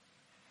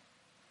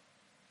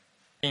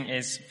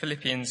Is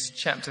Philippians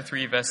chapter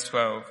 3 verse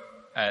 12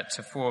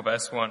 to 4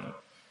 verse 1.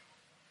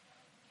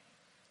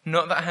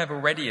 Not that I have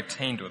already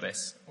obtained all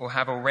this or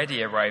have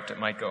already arrived at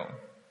my goal,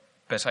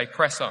 but I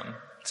press on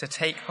to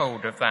take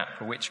hold of that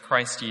for which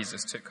Christ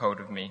Jesus took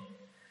hold of me.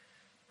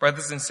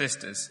 Brothers and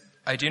sisters,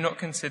 I do not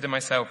consider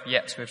myself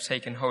yet to have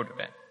taken hold of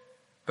it,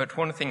 but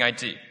one thing I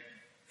do,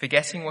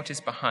 forgetting what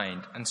is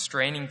behind and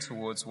straining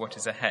towards what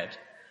is ahead,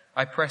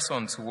 I press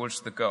on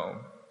towards the goal,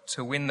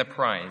 to win the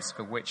prize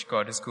for which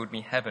God has called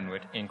me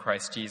heavenward in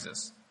Christ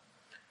Jesus.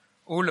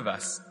 All of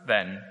us,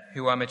 then,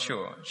 who are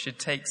mature, should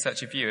take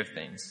such a view of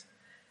things.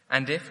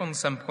 And if on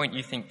some point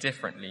you think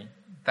differently,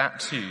 that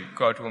too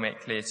God will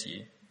make clear to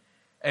you.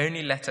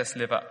 Only let us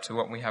live up to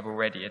what we have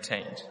already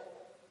attained.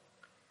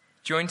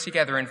 Join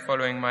together in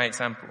following my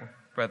example,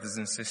 brothers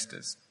and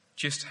sisters.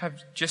 Just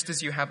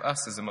as you have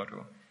us as a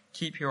model,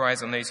 keep your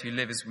eyes on those who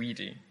live as we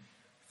do.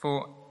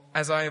 For,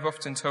 as I have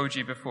often told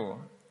you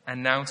before,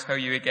 and now tell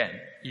you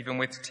again, even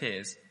with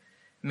tears,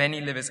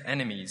 many live as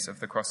enemies of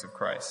the cross of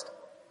Christ.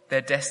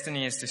 Their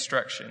destiny is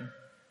destruction.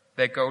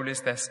 Their goal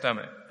is their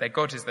stomach. Their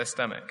God is their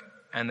stomach,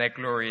 and their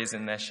glory is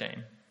in their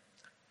shame.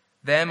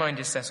 Their mind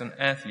is set on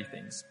earthly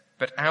things,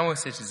 but our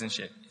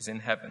citizenship is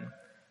in heaven,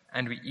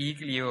 and we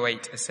eagerly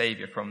await a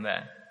Saviour from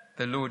there,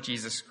 the Lord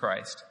Jesus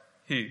Christ,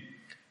 who,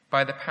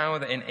 by the power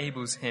that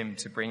enables him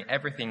to bring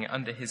everything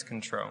under his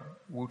control,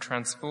 will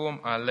transform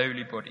our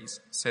lowly bodies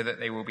so that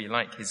they will be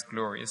like his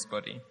glorious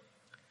body.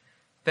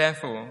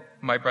 Therefore,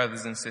 my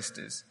brothers and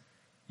sisters,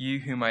 you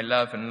whom I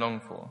love and long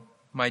for,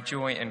 my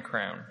joy and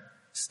crown,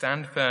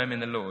 stand firm in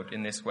the Lord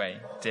in this way,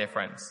 dear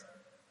friends.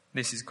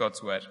 This is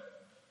God's word.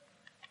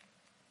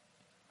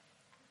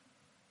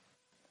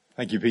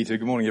 Thank you, Peter.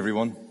 Good morning,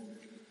 everyone.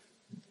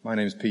 My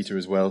name is Peter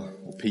as well,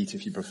 or Pete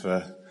if you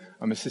prefer.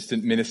 I'm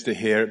assistant minister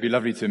here. It'd be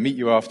lovely to meet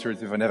you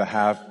afterwards if I never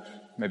have,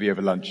 maybe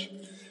over lunch.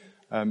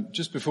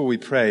 Just before we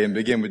pray and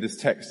begin with this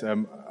text,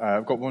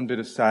 I've got one bit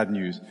of sad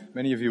news.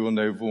 Many of you will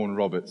know Vaughan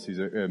Roberts, who's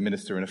a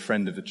minister and a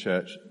friend of the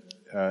church.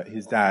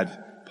 His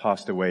dad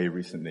passed away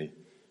recently.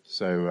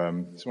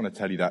 So just want to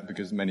tell you that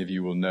because many of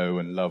you will know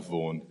and love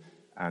Vaughan.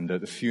 And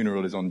the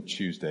funeral is on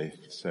Tuesday.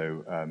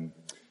 So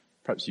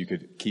perhaps you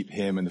could keep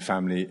him and the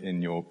family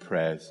in your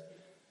prayers.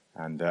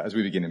 And as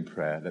we begin in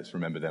prayer, let's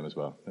remember them as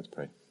well. Let's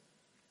pray.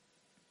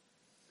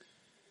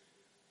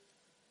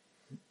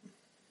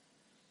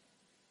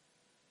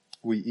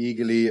 We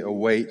eagerly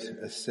await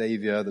a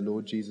Saviour, the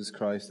Lord Jesus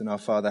Christ, and our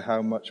Father,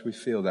 how much we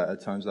feel that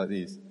at times like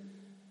these.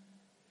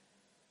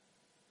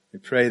 We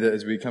pray that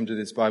as we come to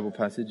this Bible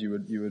passage, you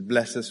would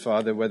bless us,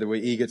 Father, whether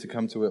we're eager to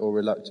come to it or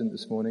reluctant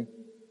this morning.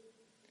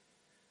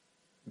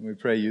 And we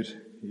pray you'd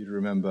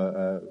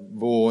remember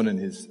Vaughan and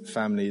his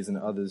families and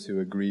others who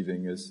are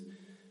grieving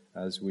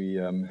as we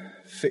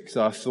fix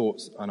our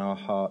thoughts and our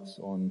hearts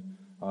on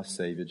our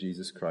Saviour,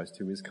 Jesus Christ,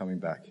 who is coming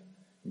back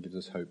and gives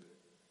us hope.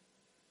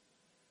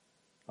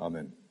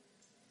 Amen.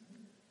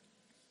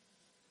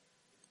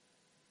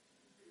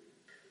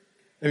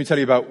 Let me tell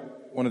you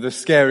about one of the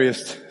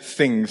scariest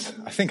things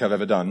I think I've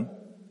ever done.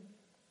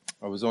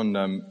 I was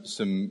on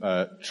some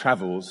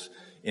travels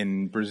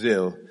in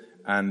Brazil,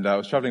 and I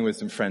was traveling with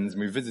some friends,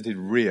 and we visited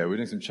Rio. We were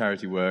doing some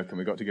charity work, and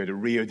we got to go to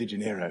Rio de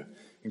Janeiro.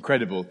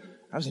 Incredible.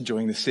 I was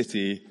enjoying the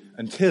city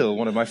until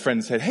one of my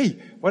friends said, "Hey,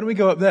 why don't we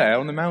go up there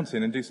on the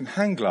mountain and do some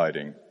hang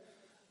gliding?"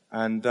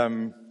 And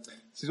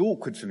this is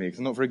awkward for me because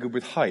I'm not very good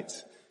with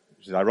heights.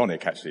 Which is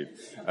ironic, actually.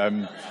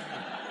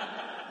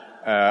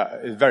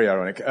 It's very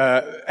ironic.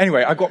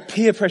 Anyway, I got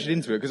peer pressured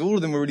into it because all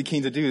of them were really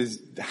keen to do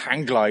this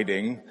hang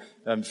gliding,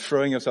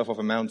 throwing yourself off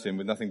a mountain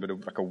with nothing but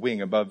like a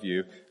wing above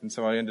you. And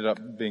so I ended up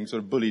being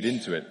sort of bullied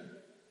into it.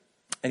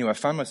 Anyway, I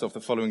found myself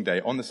the following day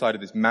on the side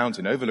of this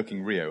mountain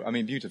overlooking Rio. I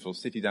mean, beautiful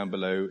city down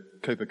below,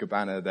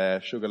 Copacabana there,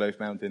 Sugarloaf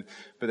Mountain.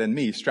 But then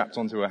me strapped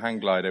onto a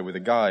hang glider with a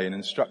guy, an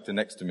instructor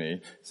next to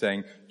me,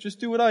 saying, "Just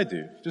do what I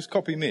do. Just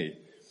copy me."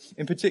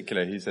 In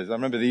particular, he says, I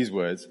remember these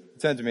words. He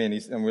turned to me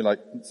and we're like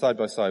side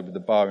by side with the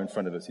bar in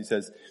front of us. He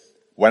says,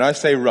 "When I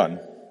say run,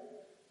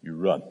 you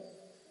run."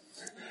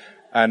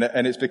 And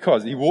it's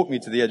because he walked me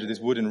to the edge of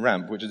this wooden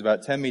ramp, which is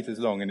about 10 meters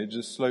long, and it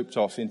just sloped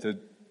off into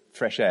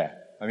fresh air.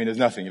 I mean, there's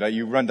nothing. Like,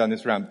 you run down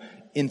this ramp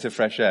into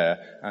fresh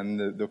air,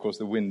 and of course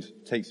the wind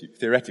takes you,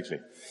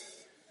 theoretically.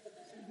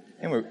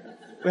 Anyway,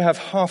 we have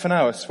half an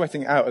hour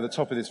sweating out at the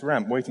top of this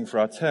ramp, waiting for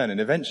our turn, and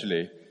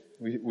eventually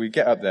we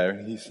get up there,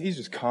 and he's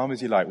just calm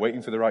as you like,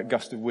 waiting for the right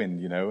gust of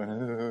wind, you know,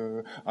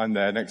 and I'm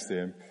there next to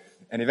him.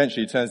 And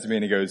eventually he turns to me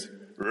and he goes,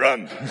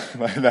 "Run!"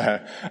 like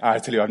that. I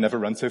tell you, I've never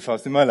run so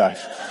fast in my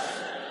life.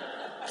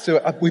 So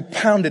we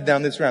pounded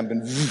down this ramp,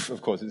 and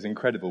of course it's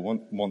incredible.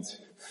 Once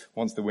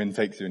the wind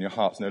takes you and your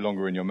heart's no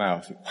longer in your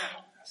mouth,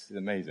 wow, this is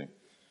amazing.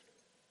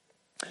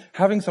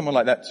 Having someone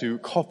like that to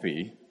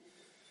copy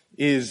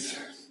is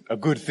a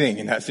good thing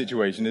in that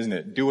situation, isn't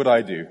it? Do what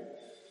I do.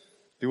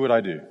 Do what I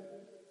do.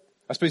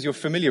 I suppose you're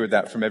familiar with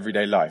that from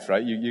everyday life,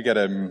 right? You get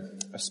a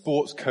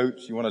sports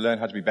coach, you want to learn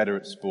how to be better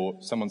at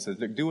sport. Someone says,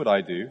 "Look, do what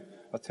I do.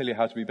 I'll tell you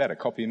how to be better.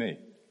 Copy me."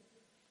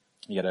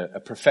 You get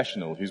a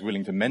professional who's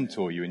willing to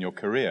mentor you in your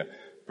career.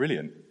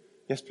 Brilliant.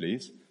 Yes,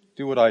 please.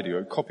 Do what I do,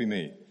 or copy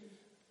me.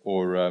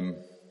 Or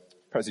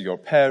perhaps you're a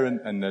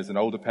parent and there's an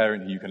older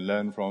parent who you can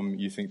learn from.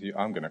 You think,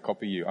 I'm going to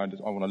copy you. I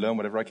want to learn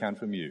whatever I can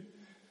from you.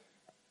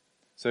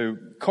 So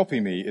copy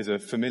me is a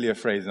familiar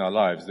phrase in our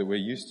lives that we're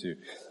used to.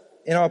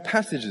 In our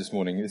passage this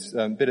morning, this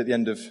bit at the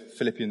end of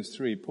Philippians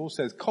 3, Paul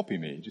says, copy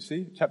me. Do you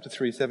see? Chapter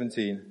 3,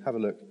 17. Have a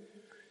look.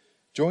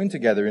 Join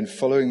together in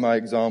following my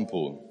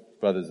example,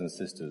 brothers and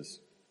sisters.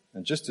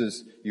 And just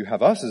as you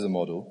have us as a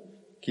model,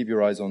 keep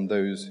your eyes on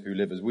those who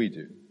live as we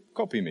do.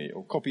 Copy me,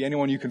 or copy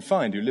anyone you can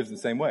find who lives the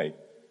same way.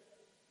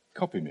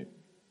 Copy me.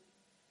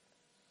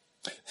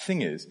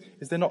 Thing is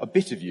there not a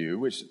bit of you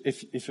which,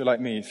 if you're like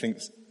me,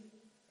 thinks,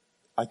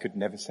 I could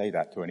never say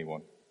that to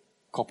anyone.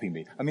 Copy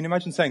me. I mean,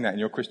 imagine saying that in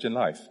your Christian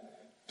life.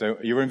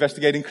 You were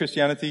investigating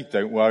Christianity?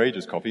 Don't worry,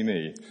 just copy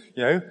me.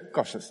 You know,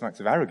 gosh, that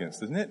smacks of arrogance,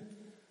 doesn't it?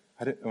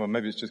 Well,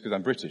 maybe it's just because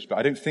I'm British, but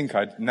I don't think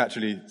I'd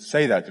naturally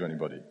say that to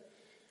anybody.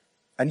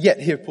 And yet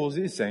here Paul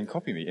is saying,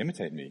 copy me,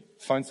 imitate me.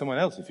 Find someone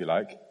else, if you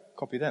like.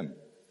 Copy them.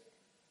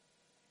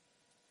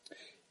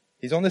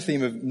 He's on the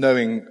theme of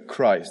knowing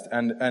Christ,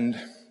 and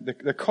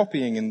the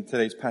copying in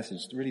today's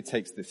passage really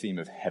takes the theme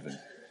of heaven.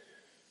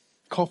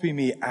 Copy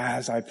me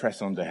as I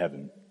press on to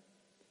heaven.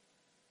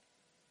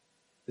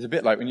 It's a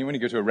bit like when you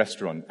go to a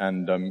restaurant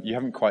and you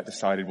haven't quite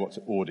decided what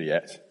to order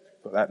yet.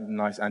 Got that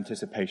nice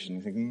anticipation.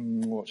 You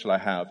think, what shall I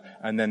have?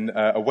 And then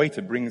a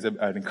waiter brings an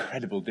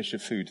incredible dish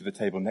of food to the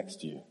table next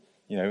to you.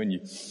 You know, and you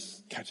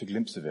catch a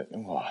glimpse of it.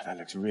 Oh, that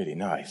looks really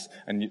nice.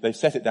 And they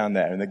set it down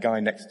there, and the guy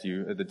next to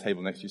you, at the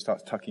table next to you,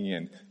 starts tucking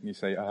in. And you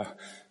say,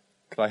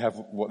 could I have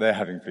what they're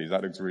having, please?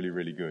 That looks really,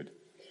 really good.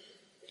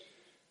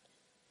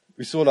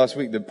 We saw last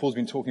week that Paul's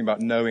been talking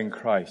about knowing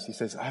Christ. He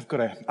says,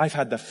 I've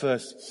had the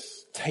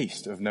first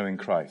taste of knowing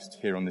Christ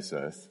here on this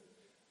earth.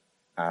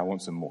 And I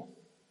want some more.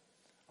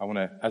 I want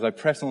to, as I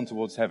press on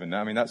towards heaven,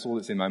 I mean, that's all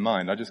that's in my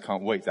mind. I just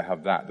can't wait to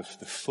have that, the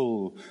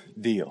full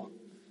deal.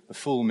 A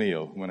full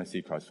meal when I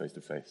see Christ face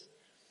to face.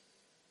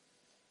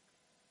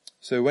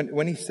 So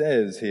when he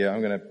says here,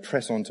 I'm going to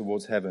press on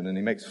towards heaven, and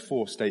he makes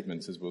 4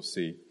 statements, as we'll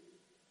see,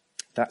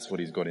 that's what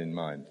he's got in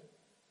mind.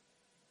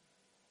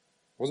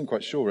 I wasn't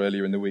quite sure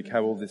earlier in the week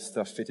how all this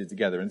stuff fitted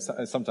together, and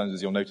sometimes,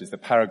 as you'll notice, the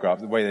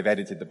paragraph, the way they've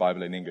edited the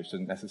Bible in English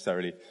doesn't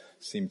necessarily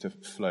seem to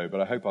flow,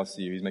 but I hope I'll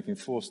see you. He's making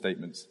 4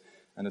 statements,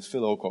 and as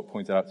Phil Alcott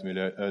pointed out to me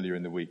earlier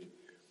in the week,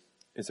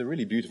 it's a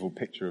really beautiful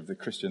picture of the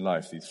Christian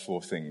life, these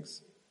 4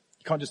 things.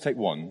 You can't just take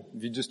one.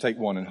 If you just take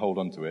one and hold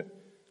on to it,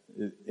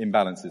 it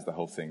imbalances the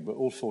whole thing. But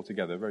all 4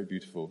 together, very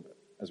beautiful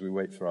as we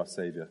wait for our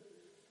Saviour.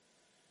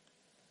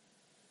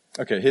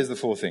 Okay, here's the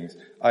 4 things.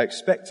 I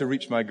expect to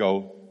reach my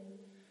goal.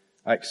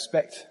 I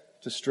expect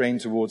to strain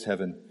towards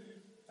heaven.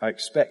 I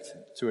expect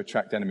to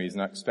attract enemies,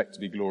 and I expect to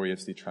be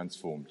gloriously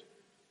transformed.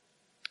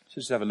 So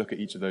just have a look at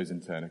each of those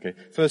in turn, okay?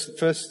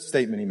 First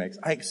statement he makes.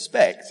 I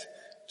expect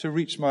to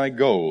reach my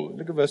goal.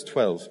 Look at verse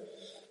 12.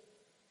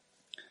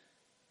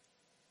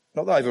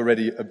 Not that I've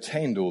already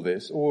obtained all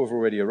this or have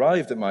already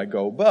arrived at my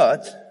goal,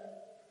 but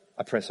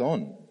I press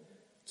on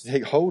to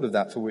take hold of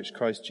that for which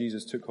Christ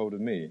Jesus took hold of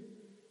me.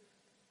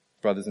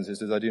 Brothers and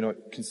sisters, I do not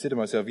consider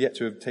myself yet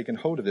to have taken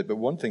hold of it, but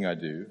one thing I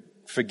do,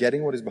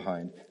 forgetting what is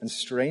behind and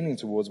straining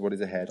towards what is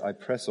ahead, I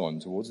press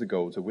on towards the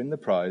goal to win the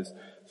prize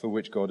for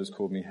which God has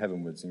called me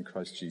heavenwards in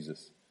Christ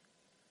Jesus.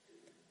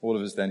 All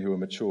of us then who are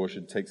mature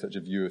should take such a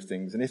view of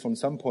things, and if on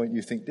some point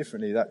you think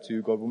differently, that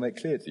too God will make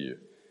clear to you.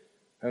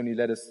 Only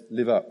let us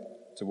live up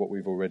to what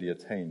we've already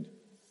attained.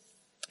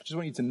 I just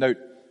want you to note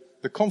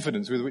the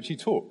confidence with which he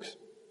talks.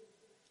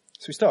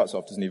 So he starts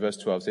off, doesn't he, verse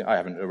 12, saying, I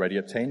haven't already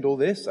obtained all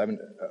this. I haven't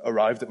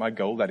arrived at my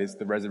goal, that is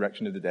the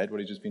resurrection of the dead, what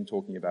he's just been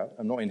talking about.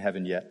 I'm not in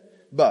heaven yet.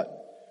 But,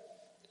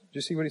 do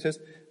you see what he says?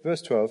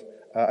 Verse 12,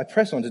 I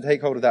press on to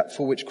take hold of that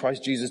for which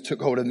Christ Jesus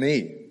took hold of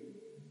me.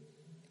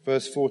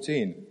 Verse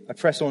 14, I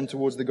press on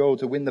towards the goal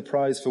to win the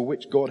prize for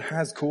which God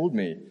has called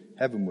me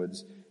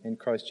heavenwards in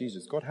Christ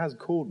Jesus. God has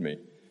called me.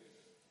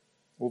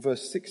 Or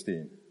verse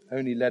 16,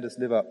 only let us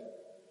live up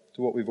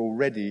to what we've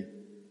already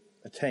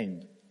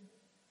attained.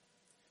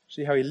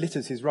 See how he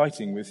litters his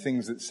writing with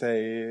things that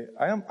say,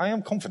 I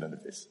am confident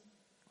of this.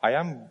 I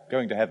am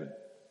going to heaven.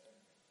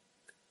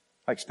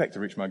 I expect to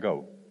reach my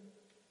goal.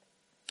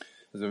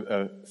 There's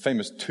a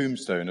famous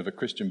tombstone of a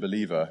Christian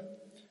believer,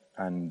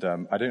 and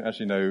I don't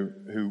actually know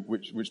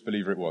which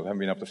believer it was. I haven't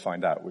been able to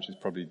find out, which is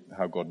probably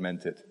how God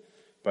meant it.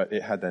 But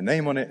it had their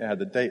name on it, it had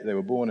the date they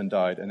were born and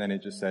died, and then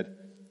it just said,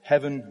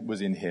 heaven was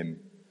in him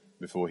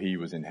before he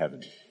was in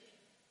heaven.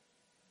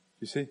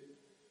 You see?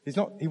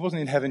 He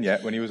wasn't in heaven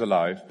yet when he was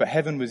alive, but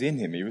heaven was in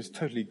him. He was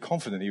totally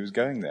confident he was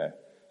going there.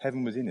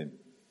 Heaven was in him.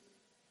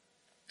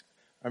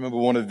 I remember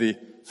one of the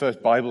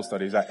first Bible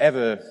studies I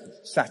ever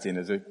sat in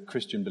as a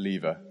Christian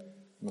believer.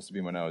 It must have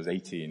been when I was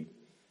 18.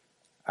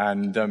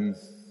 And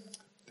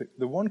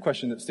the one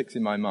question that sticks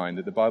in my mind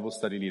that the Bible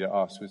study leader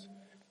asked was,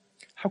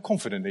 how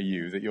confident are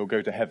you that you'll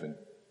go to heaven?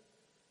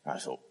 And I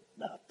thought,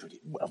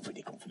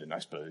 pretty confident, I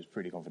suppose,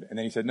 pretty confident. And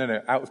then he said,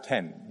 no, out of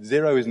 10.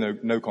 0 is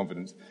no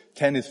confidence.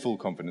 10 is full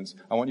confidence.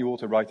 I want you all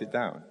to write it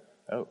down.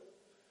 Oh.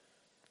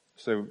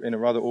 So in a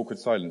rather awkward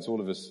silence, all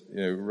of us,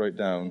 wrote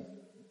down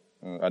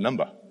A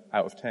number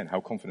out of 10.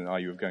 How confident are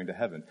you of going to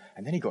heaven?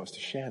 And then he got us to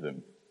share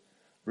them.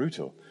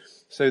 Brutal.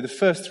 So the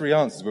first 3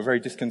 answers were very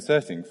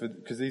disconcerting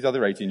because these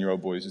other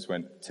 18-year-old boys just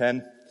went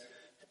 10,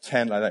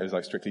 10, like that. It was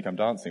like Strictly Come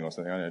Dancing or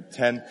something. I don't know,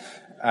 10.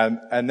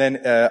 And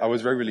then I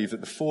was very relieved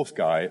that the fourth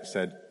guy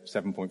said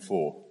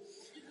 7.4.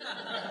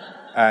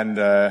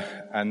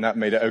 And that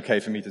made it okay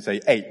for me to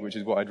say 8, which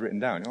is what I'd written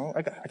down. Oh,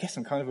 I guess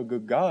I'm kind of a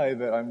good guy,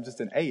 but I'm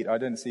just an 8. I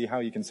don't see how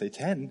you can say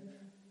 10.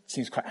 It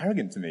seems quite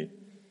arrogant to me.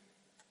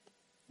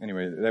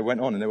 Anyway, they went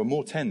on and there were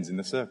more 10s in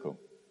the circle.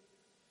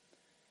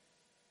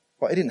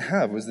 What I didn't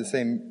have was the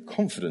same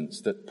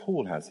confidence that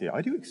Paul has here.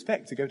 I do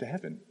expect to go to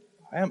heaven.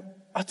 I am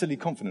utterly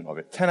confident of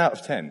it. 10 out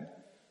of 10.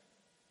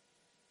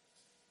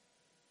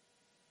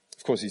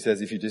 Of course, he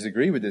says, if you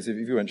disagree with this, if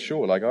you weren't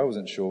sure, like I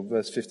wasn't sure,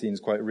 verse 15 is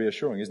quite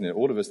reassuring, isn't it?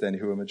 All of us then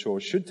who are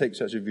mature should take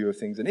such a view of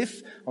things. And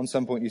if on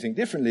some point you think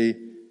differently,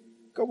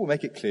 God will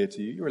make it clear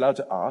to you. You're allowed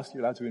to ask.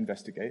 You're allowed to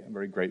investigate. I'm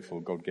very grateful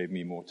God gave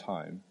me more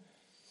time.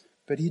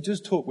 But he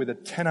does talk with a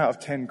 10 out of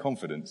 10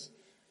 confidence.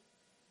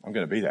 I'm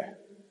going to be there.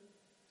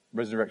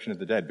 Resurrection of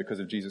the dead because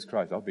of Jesus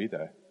Christ. I'll be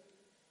there.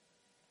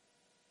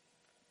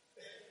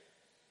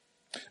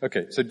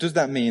 Okay, so does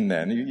that mean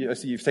then,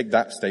 you take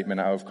that statement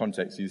out of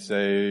context, you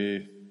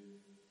say,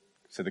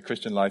 so the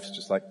Christian life is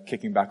just like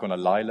kicking back on a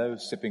lilo,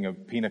 sipping a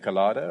pina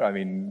colada? I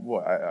mean,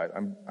 what?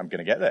 I'm going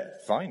to get there.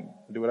 Fine.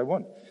 I'll do what I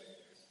want.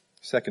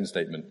 Second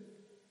statement.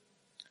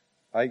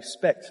 I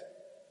expect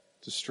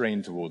to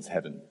strain towards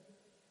heaven.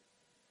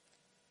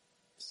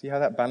 See how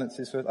that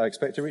balances? I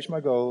expect to reach my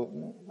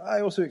goal.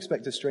 I also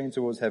expect to strain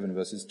towards heaven,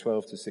 verses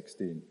 12 to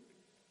 16.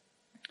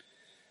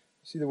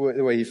 See the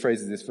way he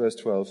phrases this, verse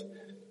 12.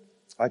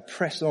 I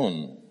press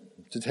on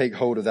to take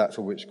hold of that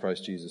for which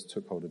Christ Jesus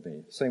took hold of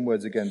me. Same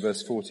words again,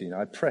 verse 14.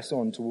 I press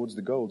on towards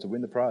the goal to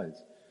win the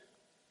prize.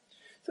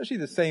 It's actually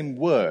the same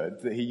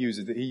word that he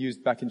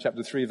used back in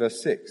chapter 3,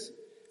 verse 6.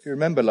 If you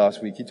remember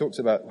last week, he talks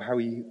about how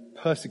he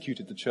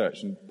persecuted the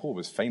church, and Paul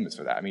was famous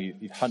for that. I mean,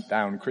 he'd hunt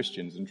down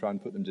Christians and try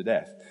and put them to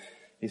death.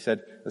 He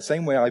said, the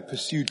same way I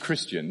pursued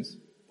Christians,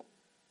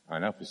 I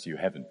now pursue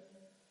heaven.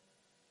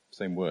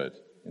 Same word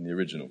in the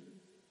original.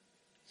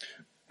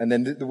 And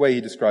then the way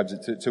he describes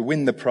it, to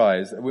win the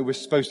prize, we were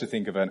supposed to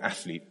think of an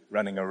athlete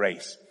running a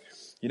race.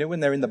 You know, when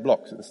they're in the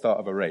blocks at the start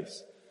of a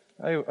race.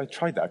 I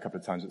tried that a couple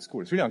of times at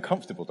school. It's really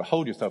uncomfortable to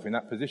hold yourself in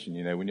that position,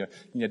 you know, when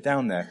you're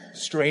down there,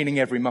 straining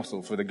every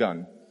muscle for the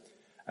gun.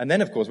 And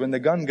then, of course, when the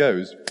gun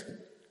goes,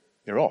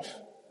 you're off.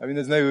 I mean,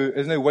 there's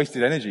no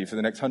wasted energy for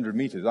the next 100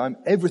 meters.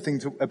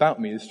 Everything about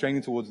me is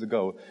straining towards the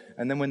goal.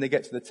 And then when they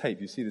get to the tape,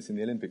 you see this in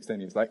the Olympics, don't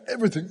you? It's like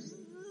everything,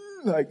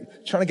 like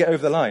trying to get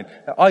over the line.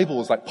 Their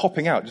eyeballs like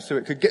popping out just so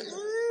it could get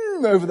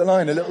over the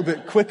line a little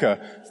bit quicker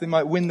so they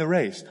might win the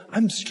race.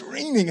 I'm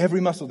straining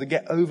every muscle to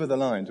get over the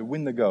line, to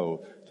win the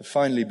goal, to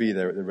finally be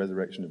there at the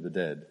resurrection of the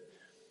dead.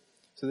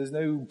 So there's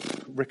no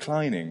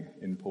reclining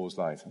in Paul's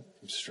life.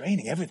 I'm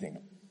straining everything.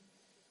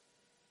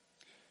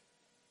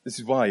 This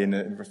is why in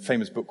a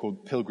famous book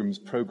called Pilgrim's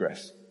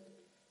Progress,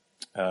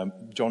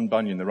 John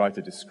Bunyan, the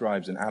writer,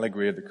 describes an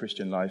allegory of the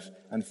Christian life.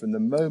 And from the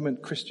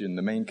moment Christian,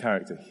 the main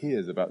character,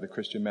 hears about the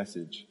Christian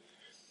message,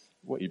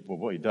 what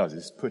he does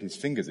is put his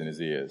fingers in his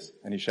ears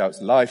and he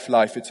shouts, life,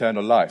 life,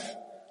 eternal life,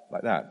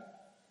 like that.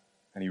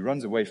 And he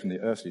runs away from the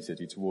earthly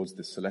city towards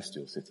the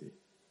celestial city.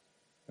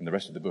 And the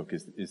rest of the book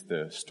is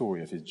the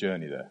story of his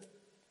journey there.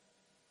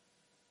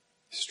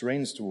 He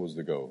strains towards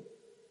the goal.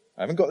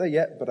 I haven't got there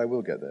yet, but I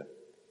will get there.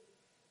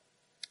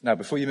 Now,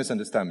 before you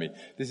misunderstand me,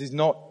 this is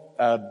not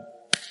a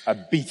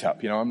beat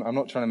up. You know, I'm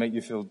not trying to make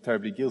you feel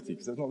terribly guilty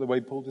because that's not the way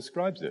Paul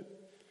describes it.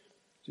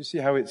 Do you see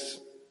how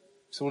it's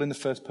all in the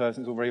first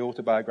person? It's all very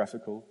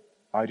autobiographical.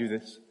 I do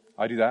this.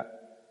 I do that.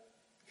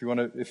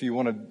 If you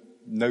want to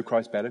know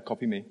Christ better,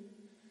 copy me.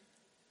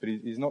 But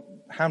he's not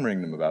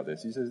hammering them about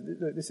this. He says,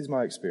 this is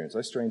my experience.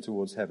 I strain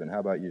towards heaven. How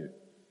about you?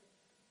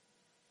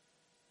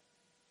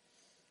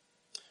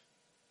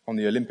 On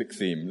the Olympic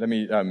theme, let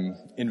me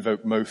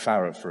invoke Mo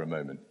Farah for a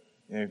moment.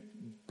 You know,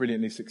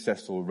 brilliantly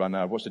successful runner.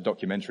 I watched a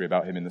documentary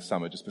about him in the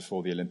summer just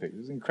before the Olympics. It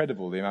was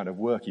incredible the amount of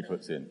work he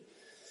puts in.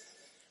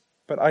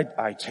 But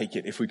I take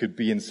it if we could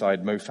be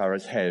inside Mo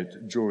Farah's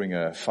head during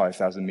a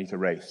 5,000 meter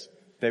race,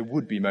 there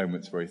would be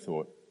moments where he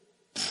thought,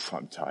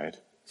 I'm tired.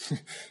 You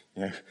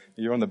know,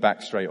 you're on the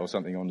back straight or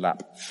something on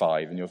lap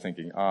 5 and you're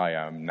thinking, I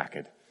am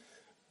knackered.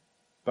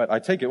 But I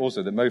take it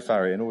also that Mo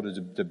Farah, in order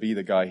to be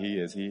the guy he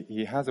is,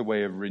 he has a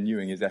way of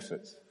renewing his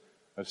efforts,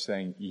 of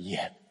saying,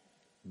 yeah,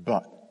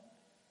 but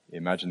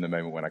imagine the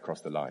moment when I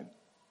cross the line.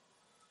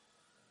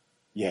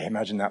 Yeah,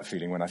 imagine that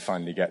feeling when I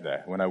finally get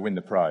there, when I win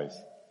the prize.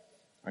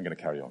 I'm going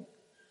to carry on.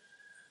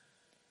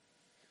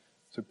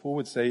 So Paul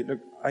would say, look,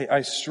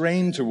 I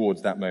strain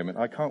towards that moment.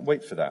 I can't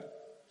wait for that.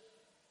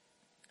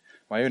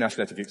 My own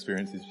athletic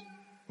experience is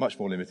much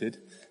more limited.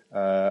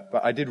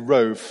 But I did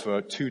row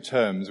for 2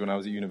 terms when I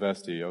was at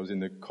university. I was in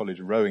the college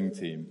rowing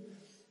team.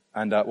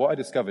 And what I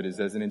discovered is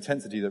there's an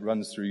intensity that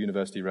runs through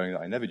university rowing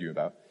that I never knew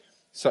about,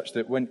 such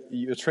that when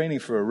you're training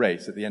for a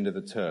race at the end of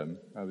the term,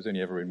 I was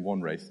only ever in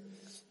one race,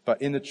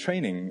 but in the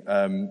training,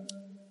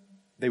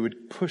 they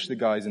would push the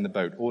guys in the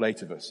boat, all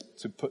 8 of us,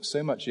 to put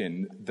so much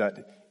in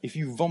that if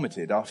you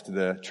vomited after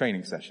the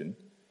training session,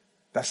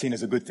 that's seen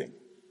as a good thing.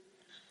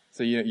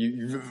 So,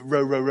 you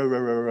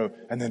row,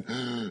 and then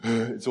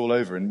it's all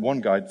over. And one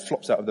guy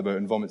flops out of the boat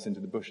and vomits into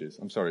the bushes.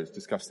 I'm sorry, it's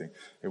disgusting.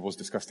 It was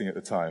disgusting at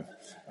the time.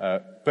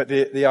 But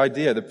the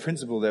idea, the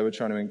principle they were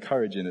trying to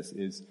encourage in us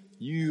is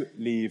you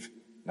leave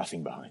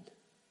nothing behind.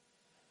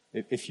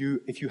 If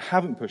you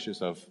haven't pushed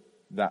yourself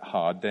that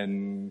hard,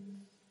 then,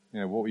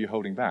 what were you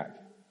holding back?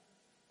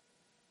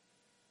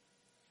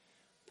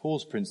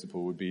 Paul's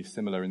principle would be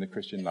similar in the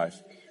Christian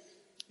life.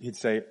 He'd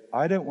say,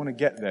 I don't want to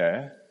get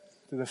there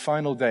to the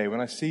final day when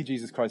I see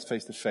Jesus Christ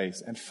face to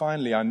face and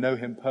finally I know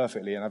him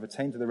perfectly and I've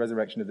attained to the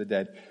resurrection of the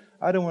dead.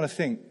 I don't want to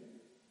think,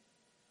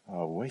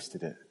 I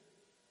wasted it.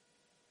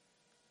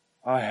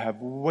 I have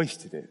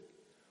wasted it.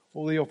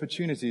 All the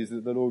opportunities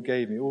that the Lord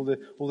gave me, all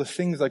the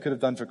things I could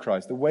have done for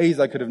Christ, the ways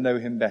I could have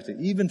known him better,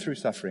 even through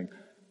suffering,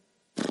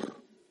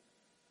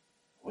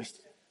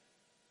 wasted it.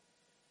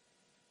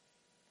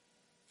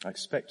 I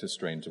expect to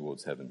strain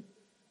towards heaven.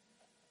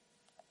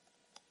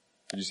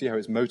 Did you see how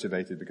it's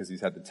motivated because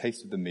he's had the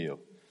taste of the meal?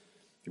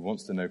 He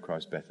wants to know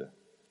Christ better.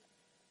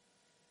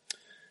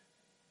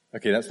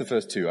 Okay, that's the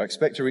first 2. I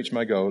expect to reach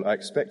my goal. I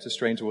expect to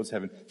strain towards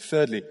heaven.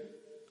 Thirdly,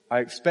 I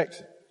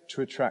expect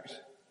to attract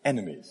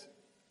enemies.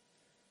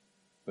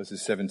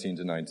 Verses 17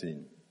 to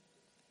 19.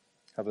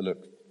 Have a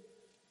look.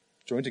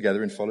 Join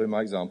together and follow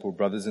my example,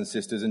 brothers and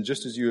sisters, and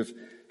just as you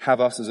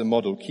have us as a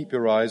model, keep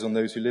your eyes on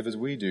those who live as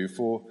we do,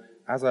 for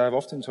as I have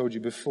often told you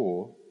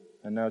before,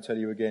 and now tell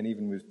you again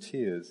even with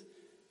tears,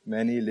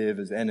 many live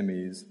as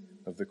enemies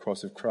of the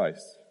cross of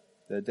Christ.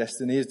 Their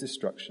destiny is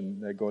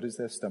destruction, their God is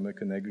their stomach,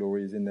 and their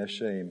glory is in their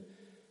shame.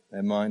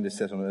 Their mind is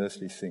set on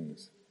earthly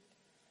things.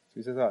 So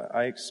he says,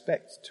 I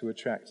expect to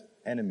attract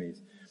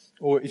enemies.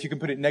 Or if you can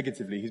put it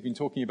negatively, he's been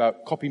talking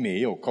about copy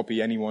me or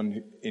copy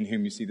anyone in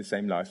whom you see the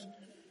same life,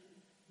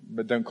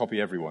 but don't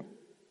copy everyone.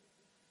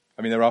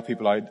 I mean, there are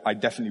people I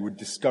definitely would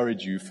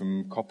discourage you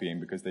from copying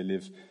because they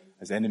live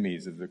as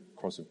enemies of the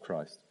cross of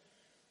Christ.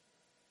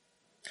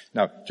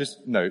 Now,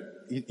 just note,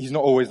 he's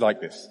not always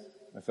like this.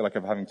 I feel like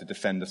I'm having to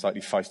defend a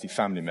slightly feisty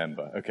family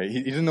member. Okay,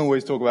 he doesn't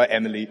always talk about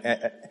enemies.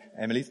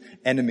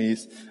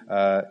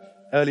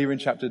 Earlier in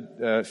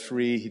chapter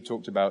 3, he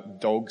talked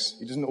about dogs.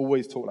 He doesn't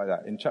always talk like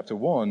that. In chapter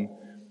 1,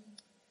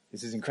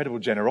 there's this incredible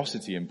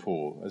generosity in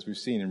Paul. As we've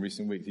seen in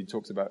recent weeks, he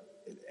talks about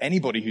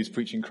anybody who's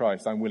preaching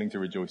Christ, I'm willing to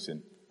rejoice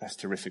in. That's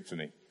terrific for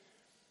me.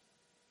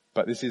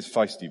 But this is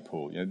feisty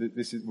Paul.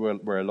 This is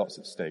where a lot's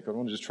at stake. I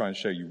want to just try and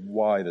show you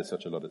why there's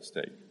such a lot at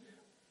stake.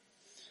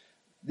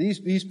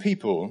 These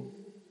people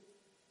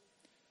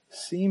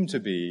seem to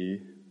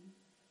be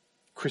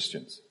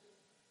Christians.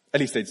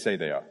 At least they'd say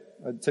they are.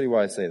 I'll tell you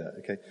why I say that,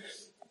 okay?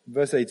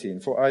 Verse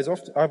 18, for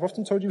I've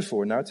often told you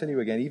before, and now I tell you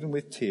again, even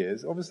with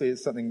tears. Obviously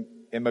it's something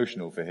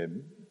emotional for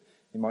him.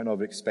 He might not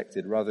have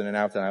expected, rather than an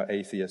out-and-out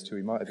atheist who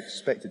he might have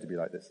expected to be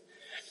like this.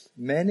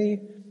 Many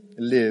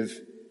live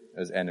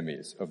as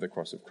enemies of the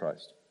cross of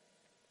Christ.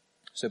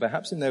 So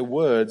perhaps in their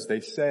words they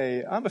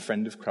say, I'm a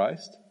friend of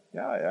Christ.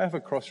 Yeah, I have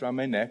a cross around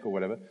my neck or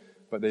whatever.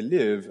 But they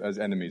live as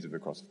enemies of the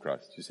cross of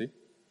Christ, you see?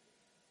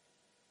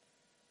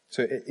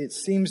 So it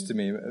seems to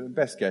me,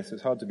 best guess,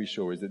 it's hard to be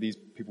sure, is that these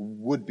people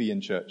would be in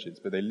churches,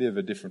 but they live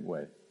a different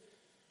way.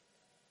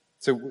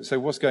 So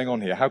what's going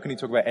on here? How can he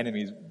talk about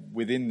enemies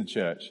within the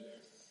church?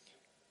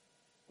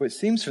 Well, it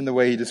seems from the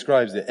way he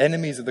describes it,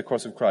 enemies of the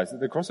cross of Christ, that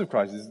the cross of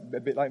Christ is a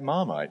bit like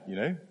Marmite,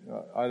 I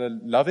either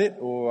love it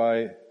or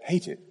I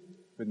hate it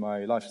with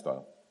my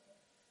lifestyle.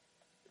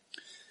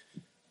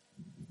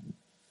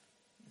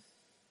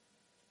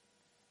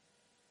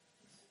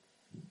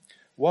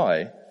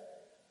 Why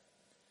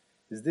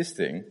is this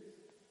thing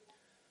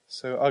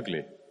so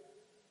ugly?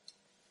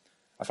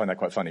 I find that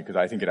quite funny because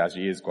I think it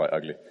actually is quite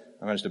ugly.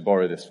 I managed to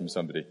borrow this from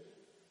somebody.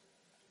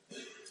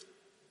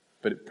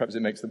 But perhaps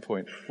it makes the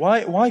point.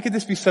 Why could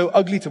this be so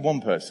ugly to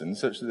one person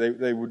such that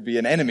they would be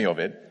an enemy of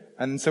it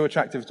and so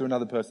attractive to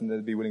another person that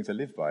they'd be willing to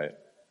live by it?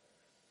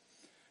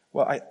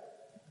 Well,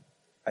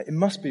 it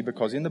must be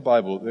because in the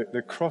Bible,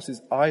 the cross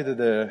is either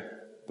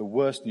the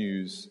worst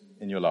news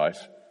in your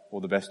life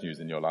or the best news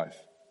in your life.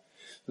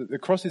 The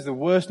cross is the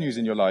worst news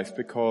in your life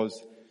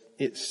because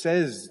it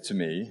says to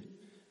me,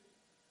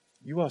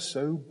 you are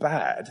so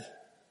bad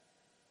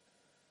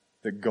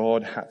that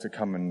God had to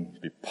come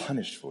and be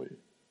punished for you.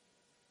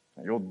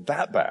 You're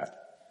that bad.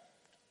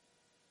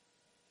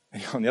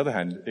 And on the other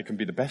hand, it can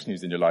be the best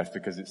news in your life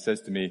because it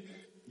says to me,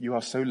 you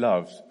are so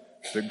loved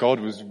that God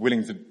was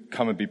willing to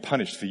come and be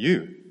punished for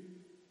you.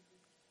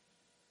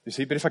 You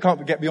see, but if I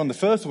can't get beyond the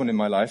first one in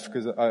my life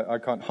because I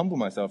can't humble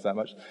myself that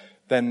much,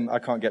 then I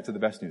can't get to the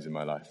best news in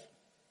my life.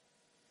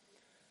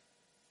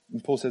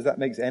 And Paul says that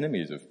makes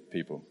enemies of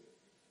people.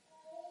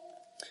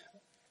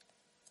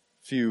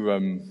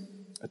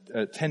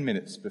 10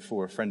 minutes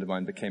before a friend of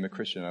mine became a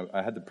Christian,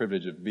 I had the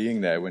privilege of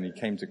being there when he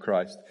came to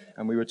Christ,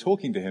 and we were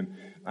talking to him.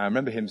 I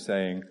remember him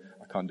saying,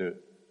 I can't do it.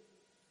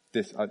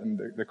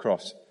 The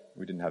cross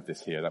We didn't have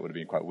this here. That would have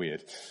been quite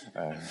weird.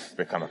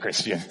 Become a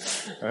Christian.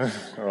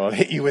 Or I'll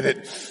hit you with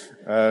it.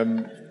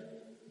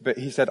 But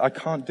he said, I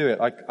can't do it.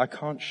 I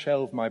can't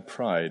shelve my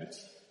pride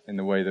in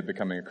the way that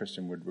becoming a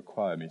Christian would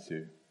require me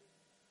to.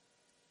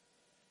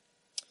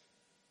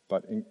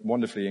 But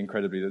wonderfully,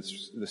 incredibly,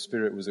 the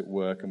Spirit was at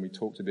work, and we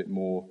talked a bit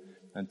more,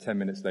 and 10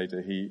 minutes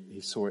later he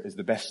saw it as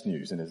the best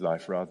news in his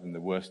life rather than the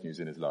worst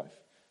news in his life,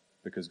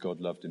 because God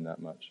loved him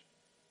that much.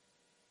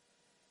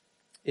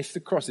 If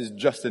the cross is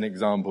just an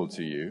example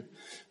to you,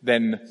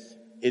 then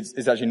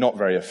it's actually not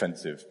very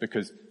offensive,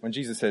 because when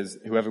Jesus says,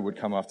 whoever would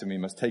come after me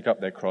must take up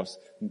their cross,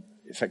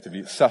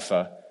 effectively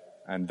suffer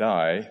and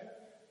die,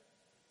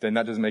 then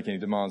that doesn't make any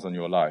demands on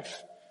your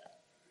life.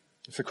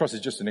 If the cross is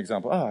just an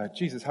example,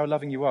 Jesus, how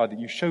loving you are, that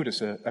you showed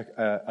us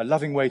a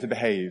loving way to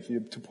behave,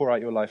 to pour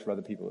out your life for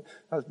other people.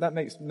 That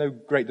makes no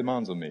great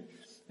demands on me.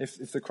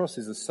 If the cross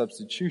is a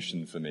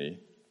substitution for me,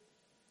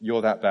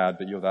 you're that bad,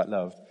 but you're that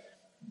loved,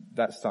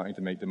 that's starting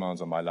to make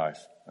demands on my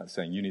life. That's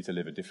saying you need to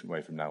live a different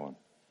way from now on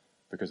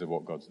because of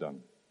what God's done.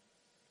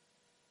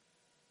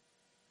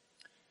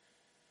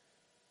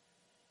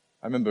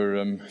 I remember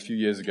a few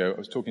years ago, I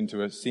was talking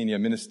to a senior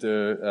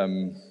minister,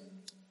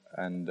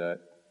 and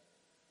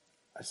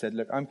I said,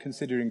 look, I'm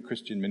considering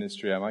Christian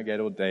ministry. I might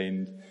get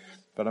ordained,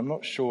 but I'm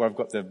not sure I've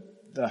got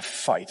the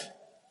fight,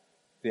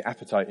 the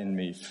appetite in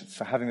me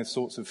for having the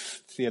sorts of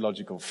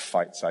theological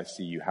fights I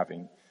see you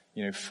having,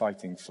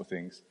 fighting for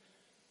things.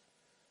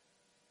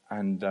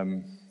 And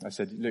I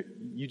said, look,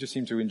 you just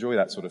seem to enjoy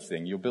that sort of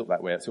thing. You're built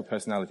that way. It's your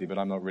personality, but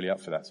I'm not really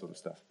up for that sort of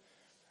stuff.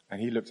 And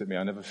he looked at me.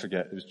 I'll never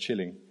forget. It was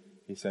chilling.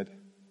 He said,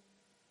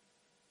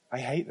 I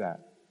hate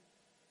that.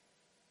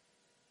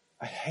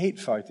 I hate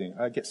fighting.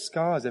 I get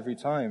scars every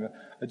time.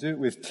 I do it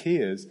with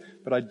tears,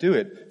 but I do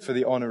it for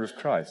the honor of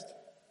Christ.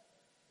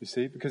 You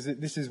see, because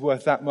this is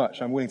worth that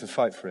much. I'm willing to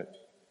fight for it.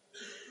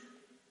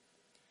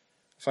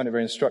 I find it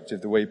very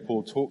instructive the way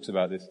Paul talks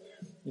about this.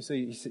 You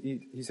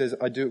see, he says,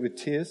 I do it with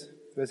tears.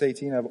 Verse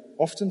 18, I've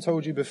often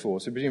told you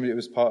before, so presumably it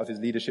was part of his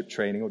leadership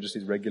training or just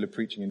his regular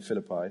preaching in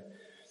Philippi.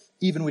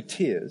 Even with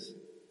tears,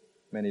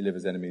 many live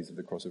as enemies of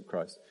the cross of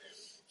Christ.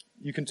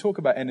 You can talk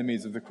about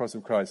enemies of the cross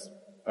of Christ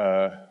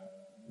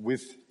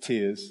with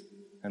tears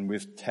and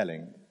with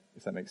telling,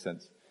 if that makes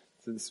sense.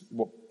 So this is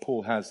what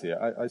Paul has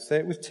here. I say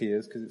it with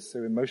tears because it's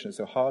so emotional, it's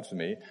so hard for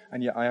me,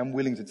 and yet I am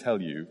willing to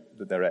tell you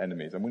that there are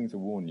enemies. I'm willing to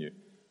warn you.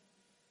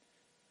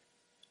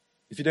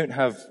 If you don't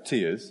have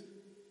tears,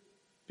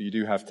 but you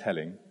do have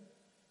telling,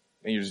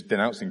 and you're just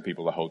denouncing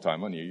people the whole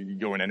time, aren't you?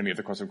 You're an enemy of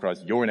the cross of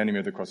Christ. You're an enemy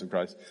of the cross of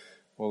Christ.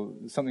 Well,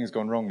 something's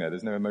gone wrong there.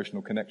 There's no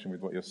emotional connection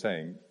with what you're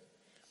saying.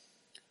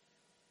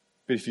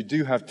 But if you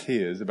do have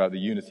tears about the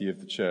unity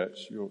of the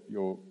church,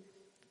 you're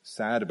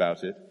sad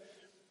about it,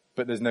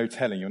 but there's no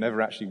telling. You're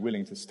never actually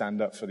willing to stand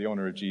up for the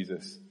honor of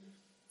Jesus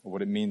or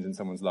what it means in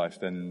someone's life,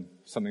 then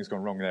something's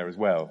gone wrong there as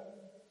well.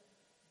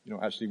 You're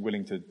not actually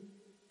willing to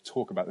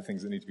talk about the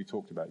things that need to be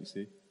talked about, you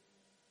see.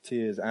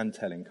 Tears and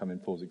telling come in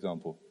Paul's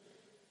example.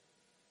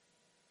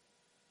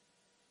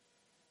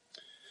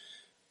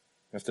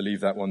 I have to leave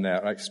that one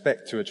there. I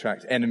expect to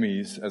attract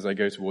enemies as I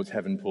go towards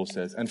heaven, Paul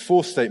says. And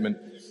fourth statement,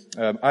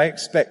 I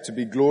expect to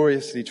be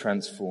gloriously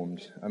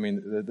transformed. I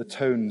mean, the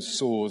tone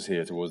soars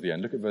here towards the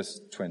end. Look at verse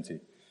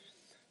 20.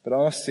 But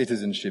our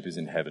citizenship is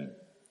in heaven,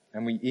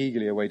 and we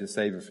eagerly await a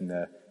Savior from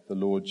there, the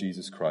Lord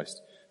Jesus Christ,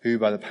 who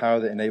by the power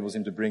that enables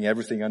him to bring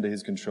everything under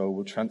his control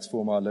will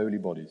transform our lowly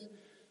bodies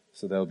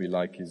so they'll be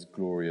like his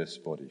glorious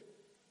body.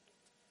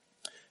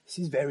 This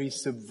is very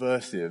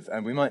subversive,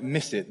 and we might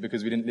miss it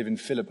because we didn't live in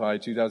Philippi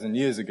 2,000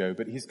 years ago,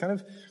 but he's kind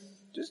of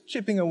just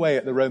chipping away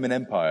at the Roman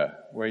Empire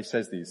where he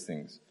says these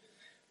things.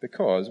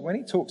 Because when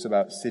he talks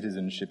about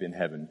citizenship in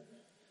heaven,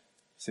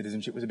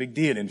 citizenship was a big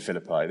deal in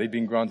Philippi. They'd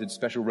been granted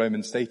special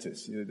Roman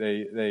status.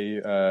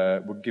 They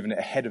were given it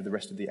ahead of the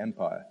rest of the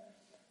empire.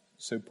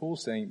 So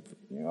Paul's saying,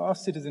 our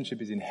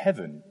citizenship is in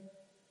heaven.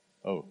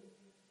 Oh,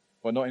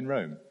 well, not in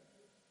Rome.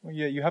 Well,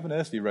 yeah, you have an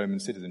earthly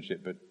Roman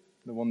citizenship, but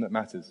the one that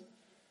matters.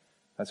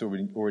 That's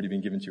already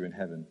been given to you in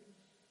heaven.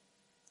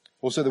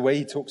 Also, the way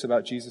he talks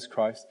about Jesus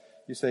Christ,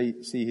 he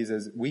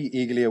says, we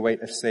eagerly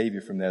await a Savior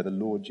from there, the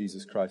Lord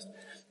Jesus Christ.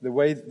 The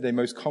way they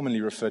most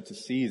commonly referred to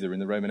Caesar in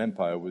the Roman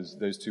Empire was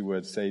those two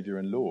words, Savior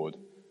and Lord.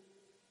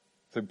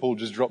 So Paul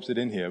just drops it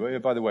in here.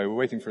 But, by the way, we're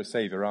waiting for a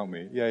Savior, aren't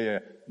we? Yeah,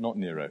 not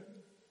Nero.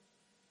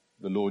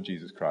 The Lord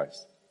Jesus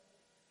Christ.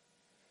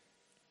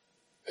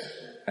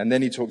 And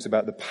then he talks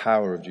about the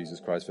power of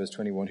Jesus Christ, verse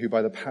 21, who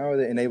by the power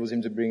that enables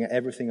him to bring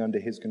everything under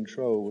his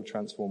control will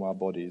transform our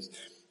bodies.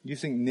 You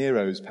think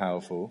Nero's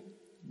powerful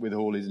with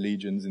all his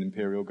legions and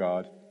imperial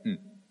guard?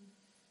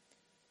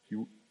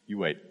 You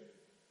wait.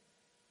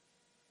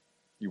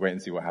 You wait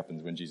and see what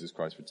happens when Jesus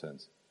Christ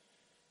returns.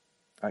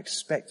 I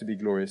expect to be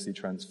gloriously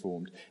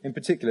transformed. In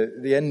particular,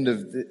 at the end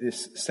of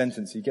this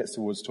sentence, he gets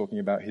towards talking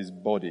about his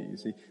body. You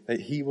see,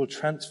 that he will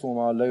transform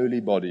our lowly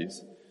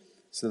bodies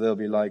so they'll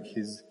be like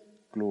his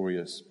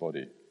glorious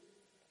body.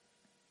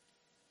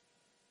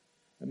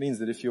 That means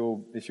that if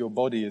your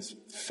body is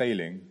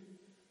failing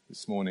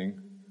this morning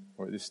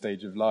or at this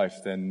stage of life,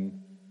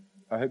 then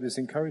I hope this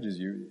encourages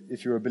you.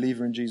 If you're a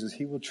believer in Jesus,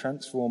 he will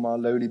transform our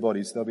lowly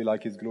bodies so they'll be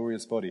like his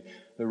glorious body.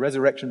 The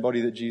resurrection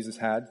body that Jesus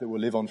had that will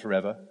live on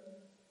forever,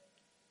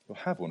 you'll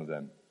have one of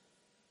them.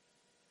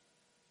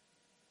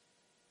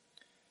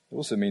 It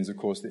also means, of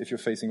course, that if you're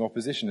facing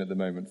opposition at the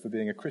moment for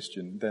being a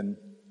Christian, then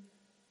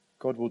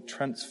God will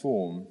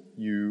transform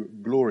you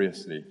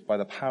gloriously by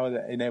the power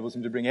that enables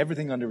him to bring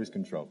everything under his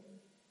control.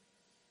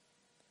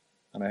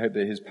 And I hope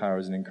that his power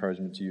is an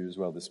encouragement to you as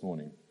well this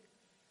morning.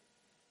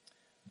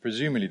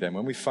 Presumably then,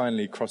 when we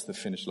finally cross the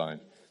finish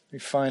line, we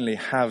finally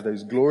have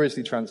those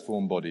gloriously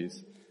transformed bodies,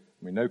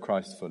 and we know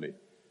Christ fully,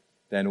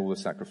 then all the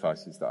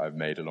sacrifices that I've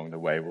made along the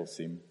way will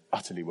seem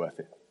utterly worth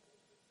it.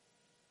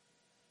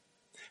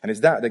 And it's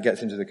that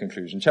gets into the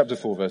conclusion. Chapter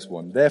 4, verse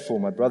 1. Therefore,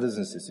 my brothers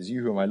and sisters,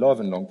 you whom I love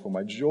and long for,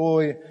 my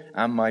joy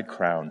and my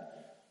crown,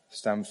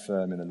 stand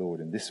firm in the Lord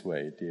in this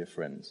way, dear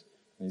friends.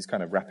 And he's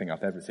kind of wrapping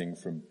up everything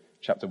from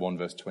chapter 1,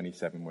 verse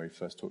 27, where he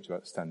first talked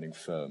about standing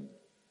firm.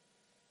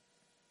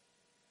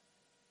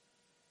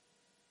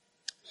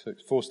 So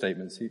it's 4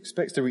 statements. He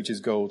expects to reach his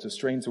goal, to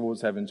strain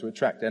towards heaven, to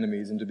attract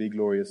enemies, and to be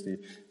gloriously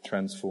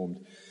transformed.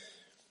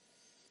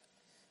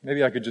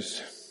 Maybe I could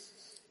just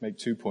make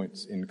 2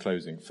 points in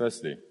closing.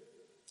 Firstly,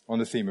 on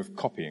the theme of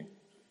copying.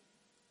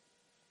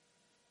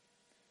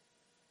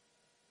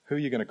 Who are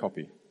you going to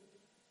copy?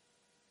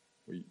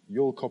 Well,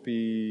 you'll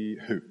copy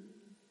who?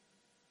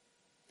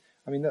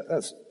 I mean,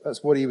 that's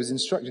what he was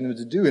instructing them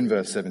to do in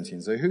verse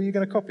 17. So who are you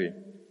going to copy?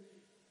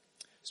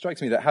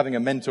 Strikes me that having a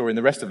mentor in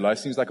the rest of life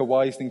seems like a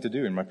wise thing to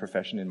do in my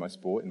profession, in my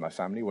sport, in my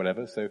family,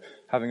 whatever. So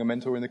having a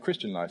mentor in the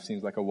Christian life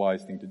seems like a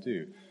wise thing to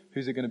do.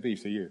 Who's it going to be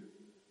for you?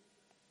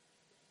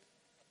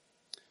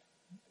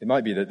 It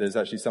might be that there's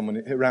actually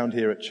someone around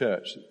here at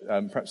church,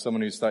 perhaps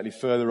someone who's slightly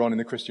further on in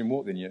the Christian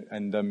walk than you,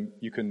 and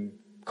you can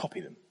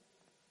copy them.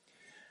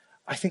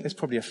 I think there's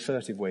probably a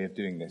furtive way of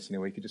doing this,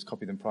 where you could just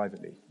copy them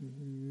privately.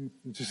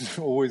 Just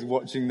always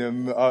watching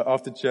them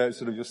after church,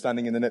 sort of you're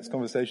standing in the next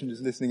conversation,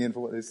 just listening in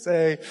for what they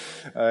say.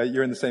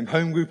 You're in the same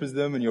home group as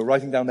them and you're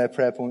writing down their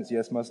prayer points.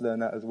 Yes, must learn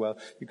that as well.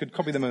 You could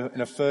copy them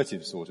in a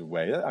furtive sort of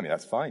way. I mean,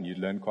 that's fine. You'd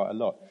learn quite a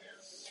lot.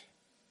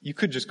 You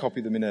could just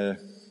copy them in a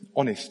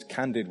honest,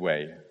 candid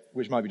way,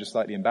 which might be just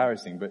slightly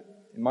embarrassing, but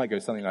it might go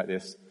something like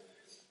this.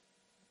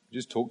 You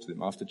just talk to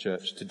them after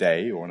church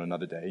today or on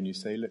another day and you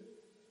say, look,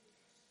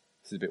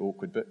 this is a bit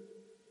awkward, but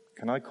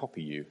can I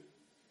copy you?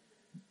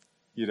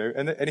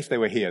 And if they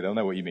were here, they'll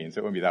know what you mean, so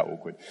it won't be that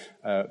awkward.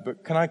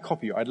 But can I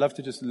copy you? I'd love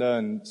to just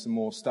learn some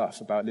more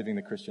stuff about living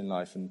the Christian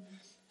life and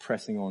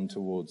pressing on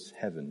towards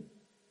heaven.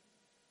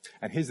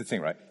 And here's the thing,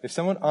 right? If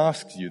someone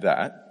asks you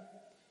that,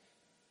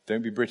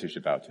 don't be British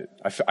about it.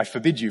 I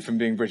forbid you from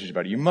being British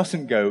about it. You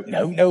mustn't go,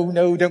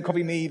 no, don't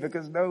copy me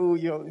because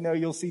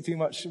you'll see too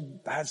much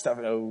bad stuff.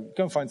 No,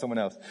 go and find someone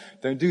else.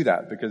 Don't do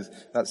that because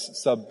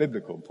that's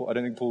sub-biblical. I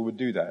don't think Paul would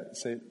do that.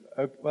 Say,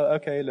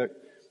 okay, look,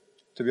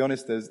 to be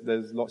honest,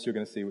 there's lots you're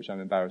going to see which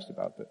I'm embarrassed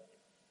about, but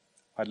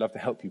I'd love to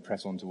help you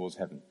press on towards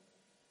heaven.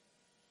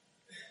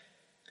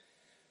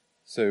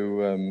 So,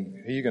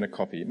 who are you going to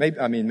copy?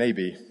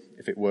 Maybe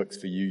if it works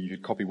for you, you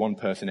could copy one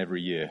person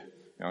every year.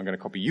 I'm going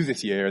to copy you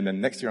this year, and then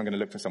next year I'm going to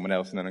look for someone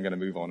else, and then I'm going to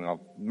move on, and I'll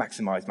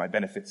maximize my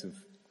benefits of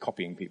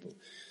copying people.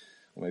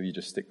 Or maybe you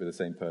just stick with the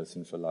same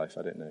person for life,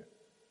 I don't know.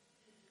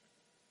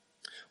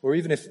 Or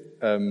even if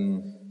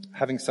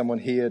having someone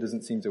here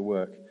doesn't seem to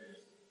work.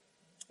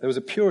 There was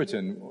a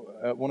Puritan,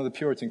 one of the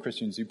Puritan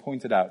Christians, who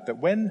pointed out that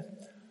when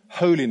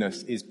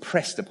holiness is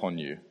pressed upon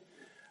you,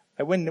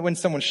 when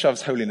someone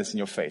shoves holiness in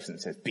your face and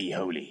says, be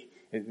holy,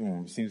 it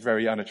seems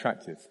very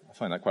unattractive. I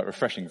find that quite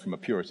refreshing from a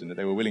Puritan that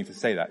they were willing to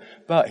say that.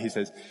 But, he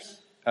says,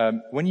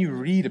 when you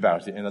read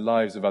about it in the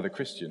lives of other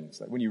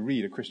Christians, like when you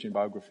read a Christian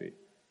biography,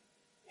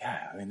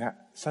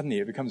 suddenly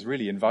it becomes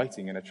really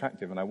inviting and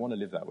attractive, and I want to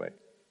live that way.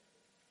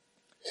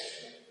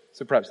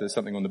 So perhaps there's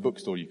something on the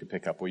bookstore you could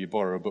pick up, or you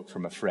borrow a book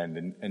from a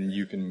friend, and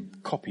you can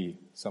copy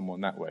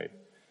someone that way.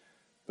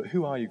 But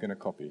who are you going to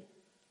copy?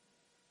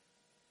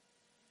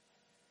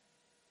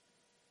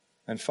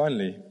 And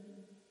finally,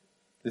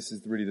 this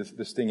is really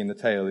the sting in the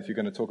tail. If you're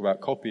going to talk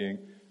about copying,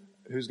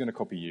 who's going to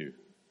copy you?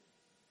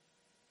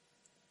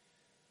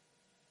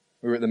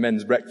 We were at the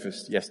men's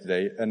breakfast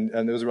yesterday, and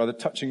there was a rather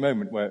touching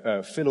moment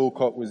where Phil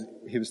Alcott was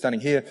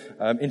standing here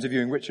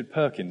interviewing Richard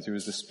Perkins, who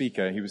was the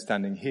speaker. He was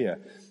standing here.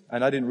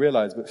 And I didn't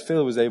realize, but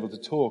Phil was able to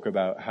talk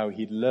about how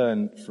he'd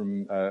learned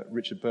from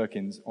Richard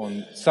Perkins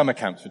on summer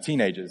camps for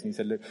teenagers. And he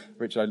said, look,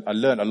 Richard, I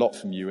learned a lot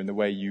from you in the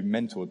way you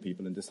mentored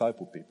people and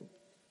discipled people.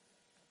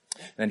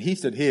 And he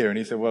stood here and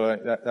he said, well,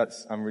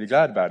 I'm really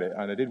glad about it,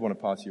 and I did want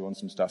to pass you on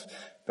some stuff.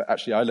 But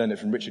actually I learned it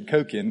from Richard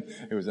Cokin,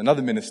 who was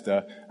another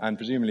minister, and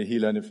presumably he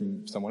learned it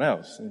from someone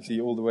else. And you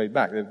see, all the way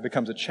back, it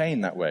becomes a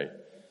chain that way.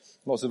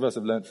 Lots of us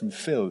have learned from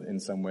Phil in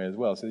some way as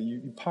well. So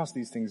you pass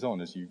these things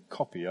on as you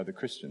copy other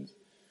Christians.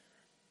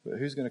 But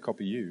who's going to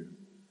copy you?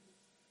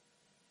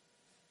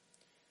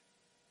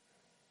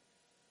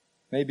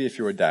 Maybe if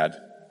you're a dad,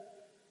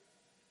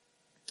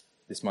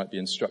 this might be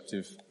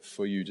instructive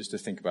for you just to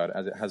think about it,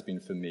 as it has been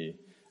for me.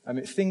 I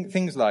mean,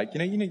 things like,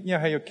 you know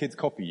how your kids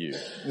copy you?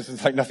 This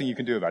is like nothing you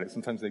can do about it.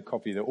 Sometimes they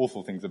copy the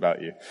awful things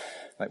about you.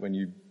 Like when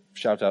you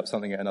shout out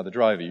something at another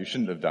driver you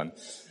shouldn't have done.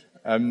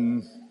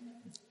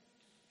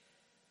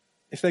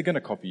 If they're going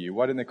to copy you,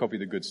 why don't they copy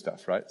the good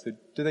stuff, right? So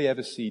do they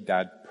ever see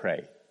Dad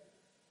pray?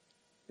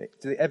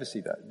 Do they ever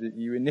see that? That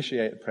you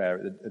initiate a prayer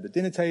at the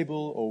dinner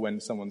table, or when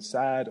someone's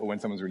sad, or when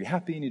someone's really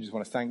happy and you just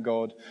want to thank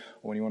God,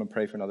 or when you want to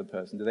pray for another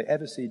person? Do they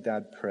ever see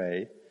Dad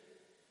pray?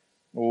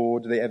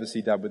 Or do they ever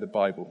see Dad with a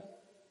Bible?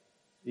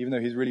 Even though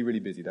he's really, really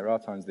busy, there are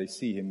times they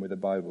see him with a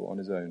Bible on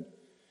his own.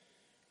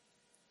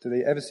 Do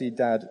they ever see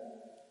Dad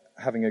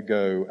having a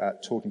go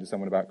at talking to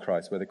someone about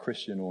Christ, whether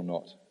Christian or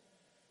not,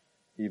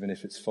 even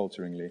if it's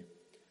falteringly?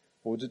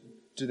 Or do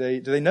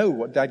they know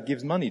what Dad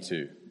gives money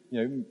to?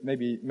 You know,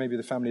 maybe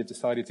the family have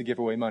decided to give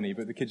away money,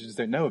 but the kids just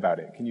don't know about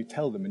it. Can you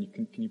tell them, and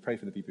can you pray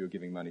for the people you're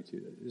giving money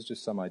to? There's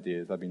just some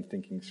ideas I've been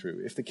thinking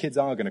through. If the kids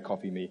are going to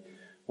copy me,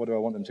 what do I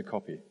want them to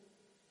copy?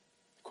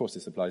 Of course,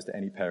 this applies to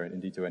any parent,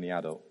 indeed to any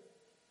adult.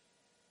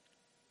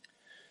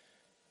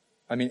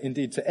 I mean,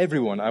 indeed, to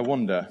everyone, I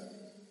wonder,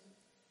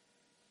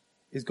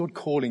 is God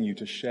calling you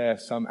to share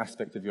some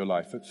aspect of your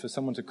life, for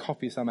someone to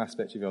copy some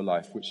aspect of your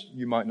life which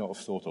you might not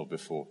have thought of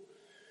before?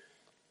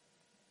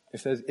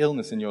 If there's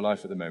illness in your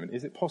life at the moment,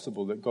 is it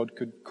possible that God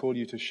could call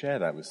you to share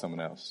that with someone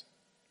else?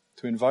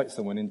 To invite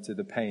someone into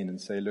the pain and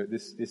say, look,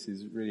 this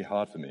is really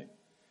hard for me,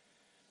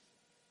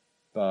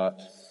 but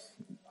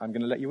I'm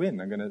going to let you in.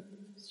 I'm going to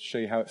show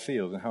you how it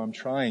feels and how I'm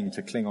trying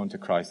to cling on to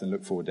Christ and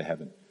look forward to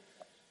heaven.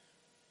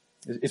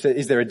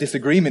 Is there a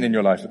disagreement in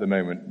your life at the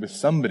moment with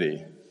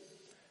somebody?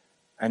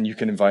 And you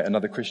can invite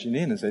another Christian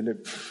in and say,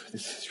 look,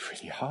 this is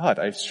really hard.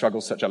 I've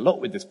struggled such a lot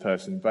with this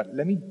person, but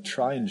let me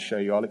try and show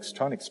you. I'll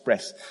try and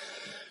express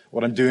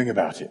what I'm doing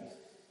about it,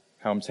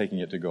 how I'm taking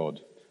it to God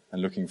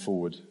and looking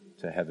forward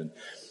to heaven.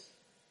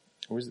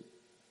 Or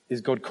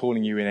is God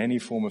calling you in any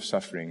form of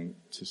suffering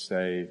to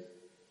say,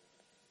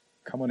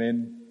 come on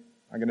in.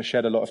 I'm going to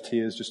shed a lot of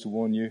tears just to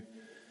warn you,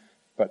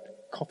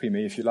 but copy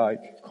me if you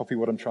like. Copy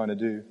what I'm trying to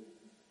do.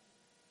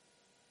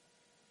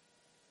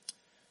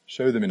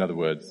 Show them, in other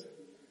words,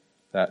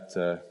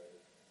 that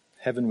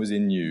heaven was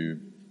in you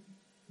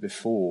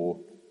before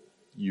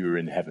you were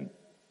in heaven.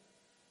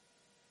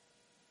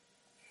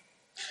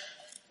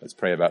 Let's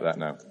pray about that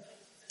now.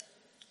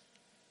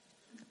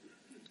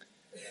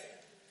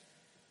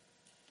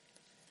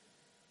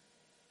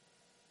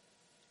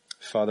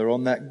 Father,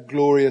 on that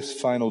glorious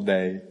final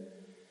day,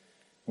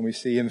 when we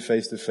see him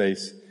face to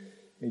face,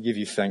 we give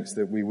you thanks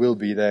that we will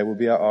be there, will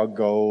be at our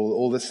goal.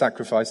 All the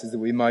sacrifices that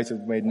we might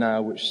have made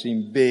now, which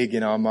seem big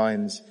in our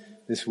minds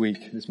this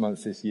week, this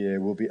month, this year,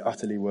 will be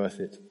utterly worth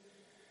it.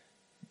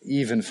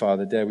 Even,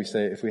 Father, dare we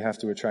say, if we have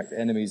to attract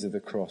enemies of the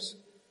cross,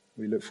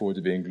 we look forward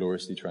to being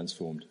gloriously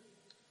transformed.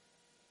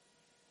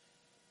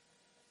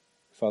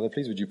 Father,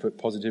 please would you put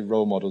positive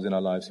role models in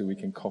our lives who we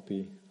can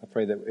copy. I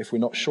pray that if we're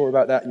not sure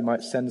about that, you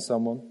might send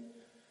someone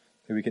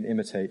who we can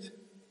imitate.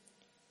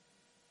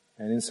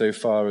 And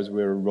insofar as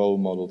we're a role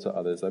model to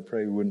others, I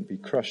pray we wouldn't be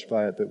crushed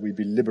by it, but we'd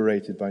be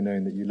liberated by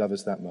knowing that you love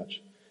us that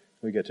much.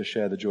 We get to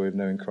share the joy of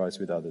knowing Christ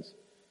with others.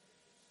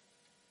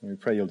 And we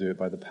pray you'll do it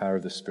by the power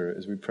of the Spirit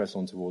as we press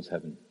on towards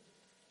heaven.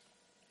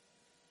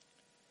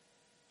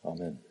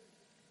 Amen.